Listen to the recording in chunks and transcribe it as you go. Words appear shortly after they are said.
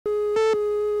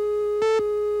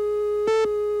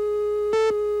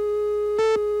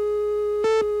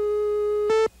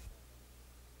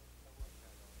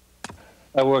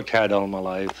I worked hard all my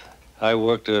life. I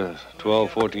worked a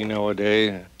 12, 14-hour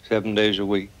day, 7 days a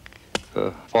week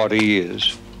for 40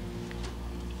 years.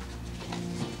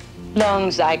 Long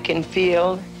as I can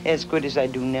feel as good as I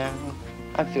do now,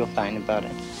 I feel fine about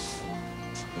it.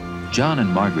 John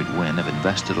and Margaret Wynne have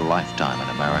invested a lifetime in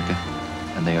America,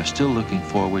 and they are still looking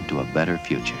forward to a better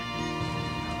future.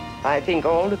 I think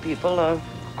older people are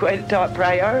quite a top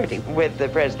priority with the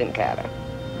President Carter.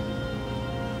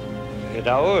 At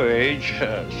our age,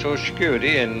 Social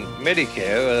Security and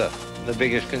Medicare are the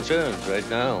biggest concerns right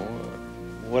now.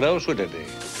 What else would it be?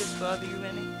 Does this bother you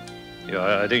any?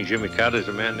 Yeah, I think Jimmy Carter's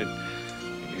a man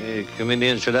that come in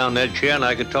here and sit down in that chair and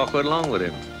I could talk right along with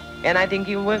him. And I think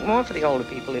he'll work more for the older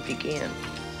people if he can.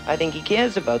 I think he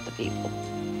cares about the people.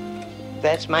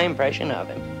 That's my impression of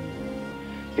him.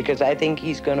 Because I think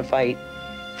he's going to fight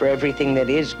for everything that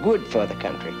is good for the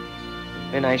country.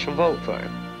 And I shall vote for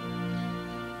him.